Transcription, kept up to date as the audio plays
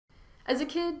As a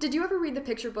kid, did you ever read the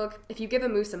picture book, If You Give a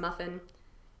Moose a Muffin?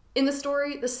 In the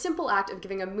story, the simple act of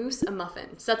giving a moose a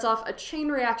muffin sets off a chain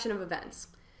reaction of events.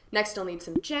 Next, he'll need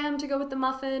some jam to go with the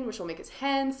muffin, which will make his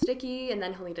hands sticky, and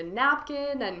then he'll need a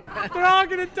napkin, and... They're all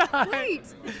gonna die! Wait!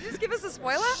 Did you just give us a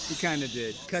spoiler? You kinda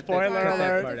did. Cut Spoiler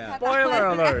that part out. Spoiler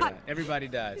alert! Yeah, everybody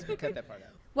dies. Cut that part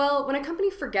out. Well, when a company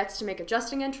forgets to make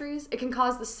adjusting entries, it can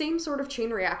cause the same sort of chain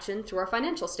reaction through our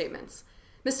financial statements.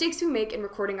 Mistakes we make in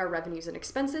recording our revenues and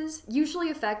expenses usually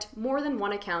affect more than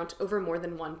one account over more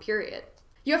than one period.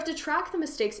 You have to track the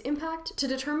mistake's impact to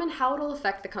determine how it'll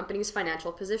affect the company's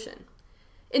financial position.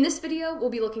 In this video,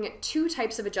 we'll be looking at two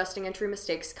types of adjusting entry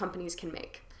mistakes companies can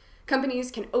make.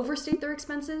 Companies can overstate their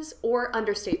expenses or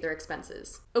understate their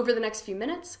expenses. Over the next few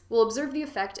minutes, we'll observe the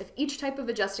effect of each type of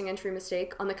adjusting entry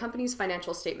mistake on the company's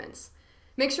financial statements.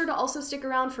 Make sure to also stick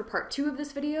around for part 2 of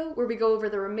this video, where we go over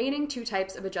the remaining two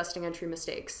types of adjusting entry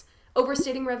mistakes: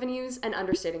 overstating revenues and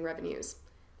understating revenues.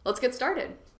 Let's get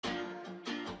started.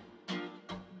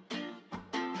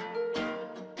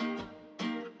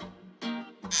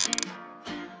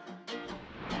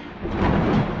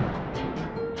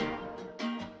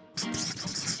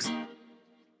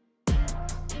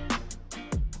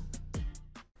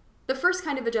 The first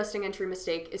kind of adjusting entry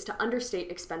mistake is to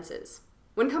understate expenses.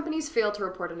 When companies fail to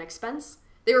report an expense,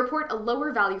 they report a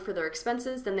lower value for their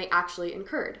expenses than they actually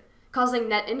incurred, causing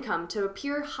net income to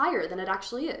appear higher than it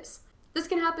actually is. This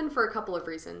can happen for a couple of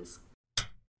reasons.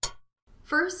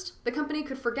 First, the company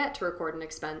could forget to record an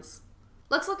expense.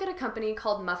 Let's look at a company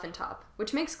called Muffin Top,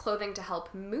 which makes clothing to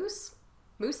help mice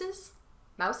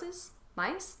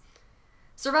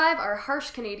survive our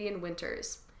harsh Canadian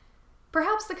winters.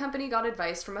 Perhaps the company got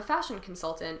advice from a fashion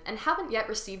consultant and haven't yet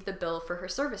received the bill for her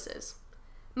services.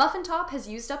 Muffin Top has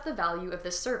used up the value of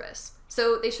this service,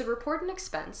 so they should report an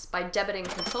expense by debiting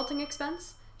consulting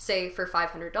expense, say for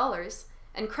 $500,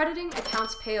 and crediting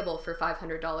accounts payable for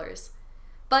 $500.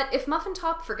 But if Muffin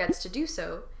Top forgets to do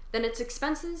so, then its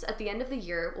expenses at the end of the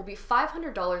year will be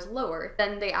 $500 lower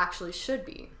than they actually should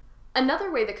be.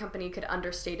 Another way the company could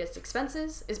understate its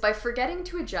expenses is by forgetting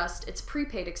to adjust its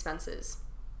prepaid expenses.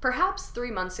 Perhaps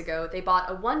 3 months ago, they bought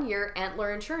a 1-year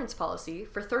antler insurance policy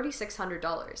for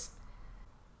 $3,600.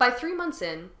 By 3 months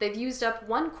in, they've used up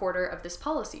 1/4 of this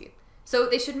policy, so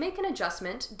they should make an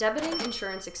adjustment debiting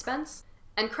insurance expense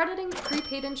and crediting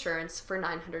prepaid insurance for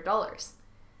 $900.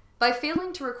 By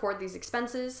failing to record these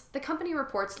expenses, the company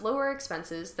reports lower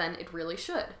expenses than it really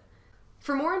should.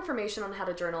 For more information on how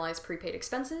to journalize prepaid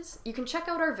expenses, you can check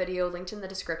out our video linked in the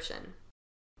description.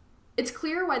 It's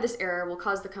clear why this error will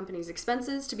cause the company's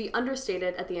expenses to be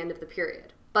understated at the end of the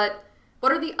period. But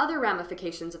what are the other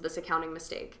ramifications of this accounting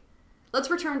mistake? Let's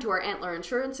return to our antler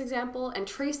insurance example and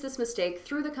trace this mistake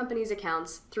through the company's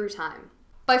accounts through time.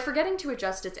 By forgetting to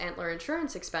adjust its antler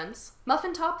insurance expense,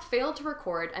 Muffin Top failed to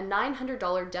record a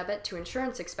 $900 debit to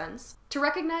insurance expense to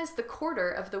recognize the quarter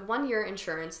of the 1-year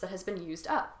insurance that has been used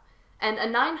up, and a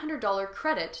 $900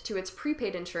 credit to its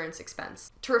prepaid insurance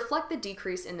expense to reflect the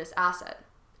decrease in this asset.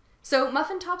 So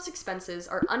Muffin Top's expenses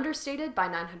are understated by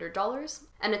 $900,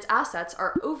 and its assets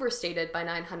are overstated by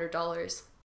 $900.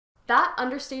 That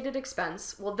understated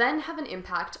expense will then have an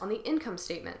impact on the income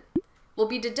statement. We'll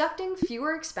be deducting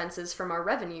fewer expenses from our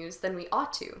revenues than we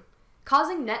ought to,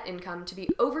 causing net income to be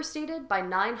overstated by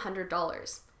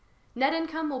 $900. Net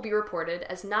income will be reported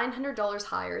as $900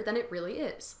 higher than it really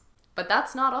is. But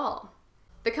that's not all.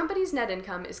 The company's net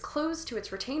income is close to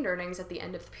its retained earnings at the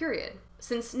end of the period,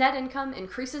 since net income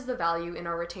increases the value in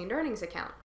our retained earnings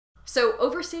account. So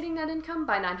overstating net income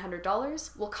by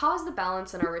 $900 will cause the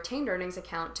balance in our retained earnings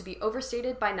account to be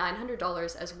overstated by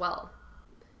 $900 as well.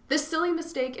 This silly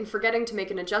mistake in forgetting to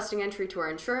make an adjusting entry to our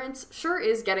insurance sure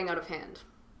is getting out of hand.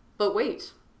 But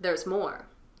wait, there's more.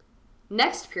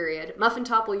 Next period, Muffin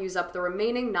Top will use up the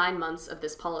remaining 9 months of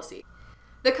this policy.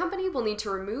 The company will need to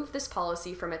remove this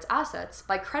policy from its assets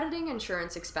by crediting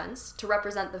insurance expense to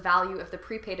represent the value of the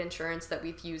prepaid insurance that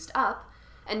we've used up,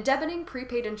 and debiting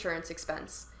prepaid insurance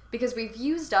expense, because we've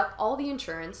used up all the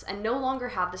insurance and no longer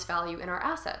have this value in our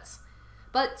assets.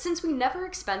 But since we never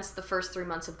expensed the first 3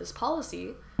 months of this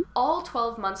policy, all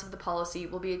 12 months of the policy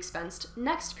will be expensed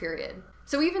next period.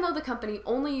 So even though the company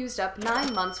only used up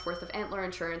 9 months worth of antler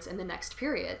insurance in the next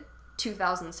period,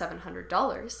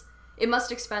 $2,700, it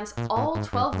must expense all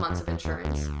 12 months of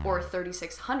insurance, or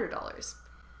 $3,600.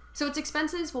 So its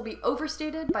expenses will be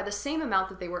overstated by the same amount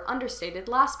that they were understated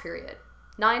last period,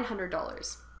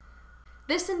 $900.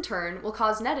 This in turn will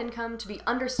cause net income to be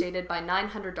understated by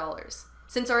 $900,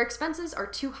 since our expenses are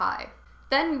too high.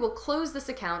 Then we will close this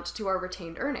account to our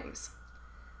retained earnings.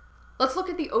 Let's look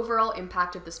at the overall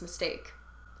impact of this mistake.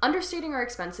 Understating our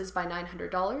expenses by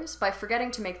 $900 by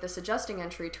forgetting to make this adjusting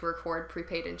entry to record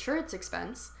prepaid insurance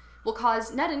expense will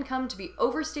cause net income to be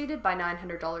overstated by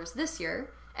 $900 this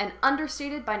year and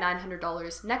understated by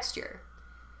 $900 next year.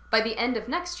 By the end of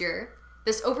next year,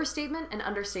 this overstatement and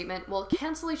understatement will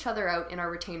cancel each other out in our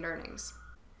retained earnings.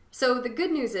 So the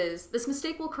good news is this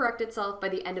mistake will correct itself by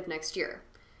the end of next year.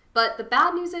 But the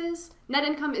bad news is net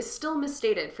income is still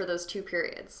misstated for those two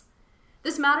periods.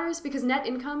 This matters because net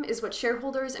income is what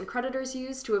shareholders and creditors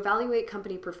use to evaluate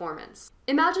company performance.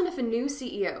 Imagine if a new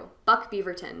CEO, Buck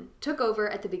Beaverton, took over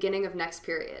at the beginning of next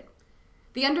period.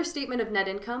 The understatement of net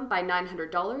income by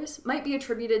 $900 might be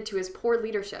attributed to his poor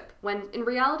leadership, when in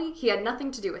reality he had nothing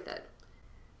to do with it.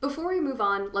 Before we move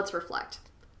on, let's reflect.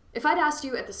 If I'd asked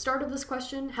you at the start of this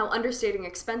question how understating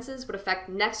expenses would affect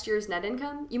next year's net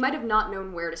income, you might have not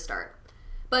known where to start.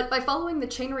 But by following the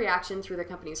chain reaction through the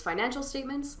company's financial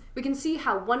statements, we can see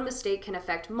how one mistake can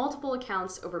affect multiple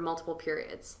accounts over multiple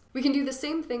periods. We can do the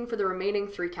same thing for the remaining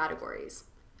three categories: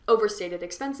 overstated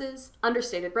expenses,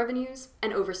 understated revenues,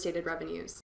 and overstated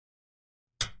revenues.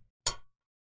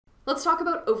 Let's talk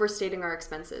about overstating our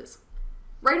expenses.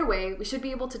 Right away, we should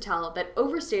be able to tell that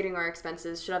overstating our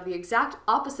expenses should have the exact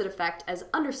opposite effect as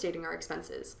understating our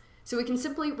expenses, so we can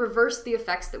simply reverse the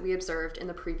effects that we observed in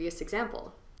the previous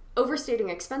example. Overstating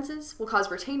expenses will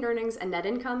cause retained earnings and net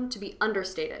income to be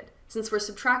understated, since we're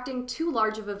subtracting too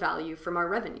large of a value from our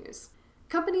revenues.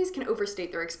 Companies can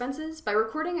overstate their expenses by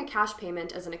recording a cash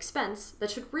payment as an expense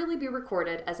that should really be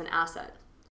recorded as an asset.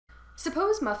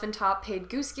 Suppose Muffin Top paid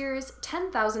Goose Gears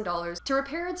 $10,000 to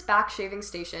repair its back shaving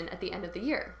station at the end of the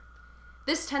year.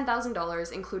 This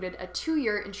 $10,000 included a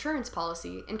 2-year insurance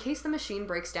policy in case the machine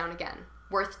breaks down again,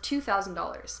 worth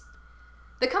 $2,000.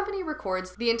 The company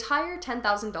records the entire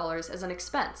 $10,000 as an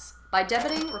expense by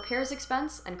debiting repairs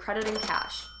expense and crediting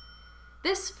cash.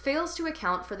 This fails to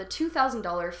account for the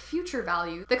 $2,000 future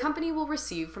value the company will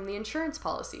receive from the insurance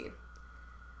policy.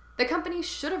 The company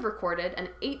should have recorded an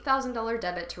 $8,000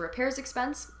 debit to repairs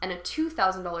expense and a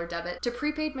 $2,000 debit to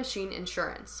prepaid machine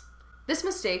insurance. This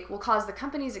mistake will cause the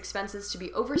company's expenses to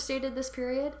be overstated this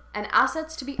period and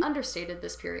assets to be understated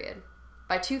this period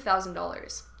by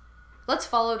 $2,000. Let's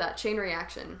follow that chain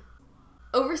reaction.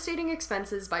 Overstating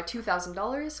expenses by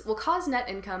 $2,000 will cause net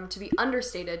income to be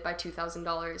understated by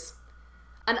 $2,000.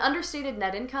 An understated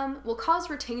net income will cause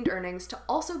retained earnings to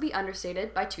also be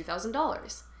understated by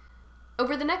 $2,000.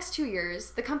 Over the next 2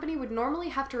 years, the company would normally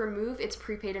have to remove its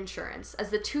prepaid insurance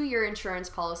as the 2-year insurance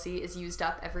policy is used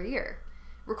up every year,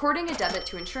 recording a debit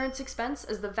to insurance expense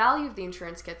as the value of the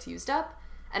insurance gets used up,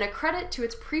 and a credit to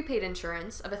its prepaid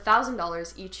insurance of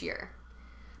 $1,000 each year.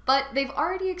 But they've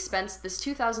already expensed this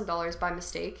 $2,000 by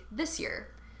mistake this year.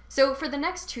 So for the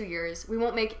next 2 years, we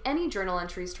won't make any journal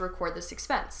entries to record this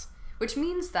expense, which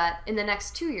means that in the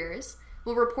next 2 years,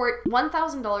 we'll report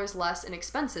 $1,000 less in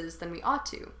expenses than we ought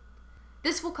to.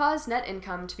 This will cause net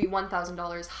income to be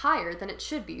 $1,000 higher than it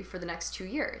should be for the next 2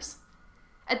 years.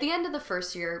 At the end of the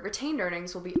first year, retained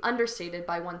earnings will be understated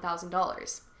by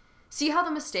 $1,000. See how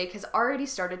the mistake has already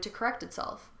started to correct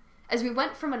itself, as we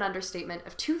went from an understatement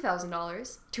of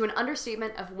 $2,000 to an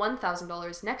understatement of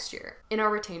 $1,000 next year in our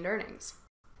retained earnings.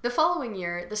 The following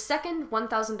year, the second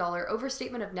 $1,000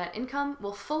 overstatement of net income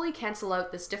will fully cancel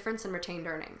out this difference in retained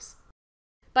earnings.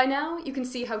 By now, you can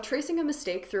see how tracing a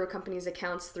mistake through a company's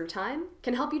accounts through time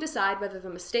can help you decide whether the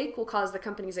mistake will cause the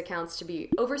company's accounts to be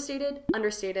overstated,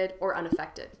 understated, or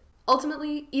unaffected.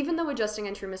 Ultimately, even though adjusting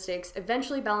entry mistakes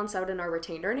eventually balance out in our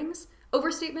retained earnings,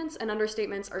 overstatements and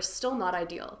understatements are still not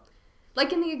ideal.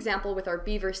 Like in the example with our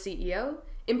Beaver CEO,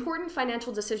 important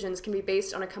financial decisions can be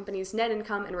based on a company's net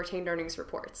income and retained earnings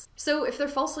reports. So if they're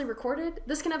falsely recorded,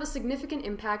 this can have a significant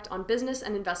impact on business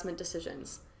and investment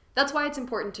decisions. That's why it's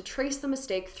important to trace the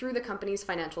mistake through the company's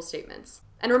financial statements.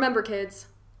 And remember, kids,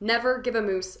 never give a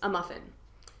moose a muffin.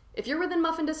 If you're within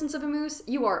muffin distance of a moose,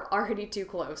 you are already too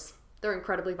close. They're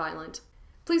incredibly violent.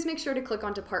 Please make sure to click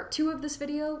onto part 2 of this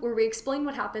video where we explain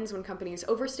what happens when companies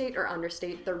overstate or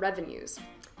understate their revenues.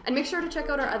 And make sure to check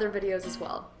out our other videos as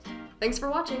well. Thanks for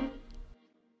watching!